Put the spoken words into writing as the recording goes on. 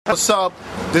What's up?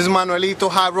 This is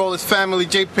Manuelito, High Rollers Family,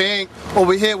 JP Inc.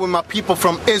 Over here with my people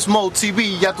from Ismo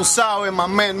TV. Ya tu sabes, my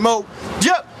man Mo.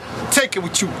 Yep, take it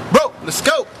with you, bro. Let's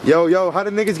go. Yo, how the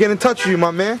niggas get in touch with you,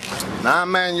 my man? Nah,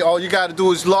 man, all you gotta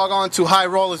do is log on to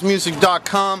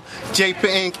highrollersmusic.com,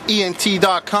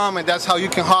 jpinc.ent.com, and that's how you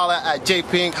can holler at JP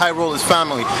Inc. High Rollers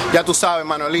Family. Ya tu sabes,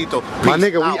 Manuelito. Peace My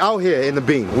nigga, out. we out here in the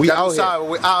bean. We out here.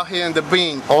 We out here in the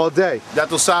bean. All day. Ya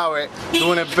tu sabes,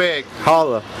 doing it big.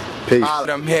 Holla. Peace.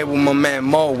 I'm here with my man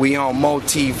Mo. We on Mo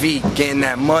TV, getting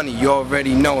that money. You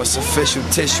already know it's official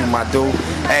tissue, my dude.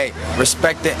 Hey,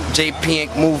 respect the JP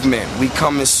Inc. movement. We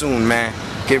coming soon, man.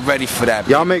 Get ready for that.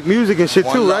 Y'all make music and shit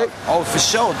too, right? Oh, for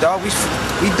sure, dog. We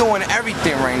doing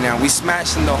everything right now. We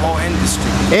smashing the whole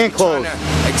industry. And clothes.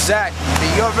 Exactly.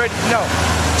 You already know.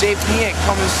 JP Inc.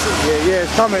 coming soon. Yeah,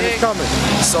 it's coming. It's coming.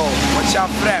 So watch out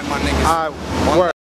for that, my niggas. All right, word.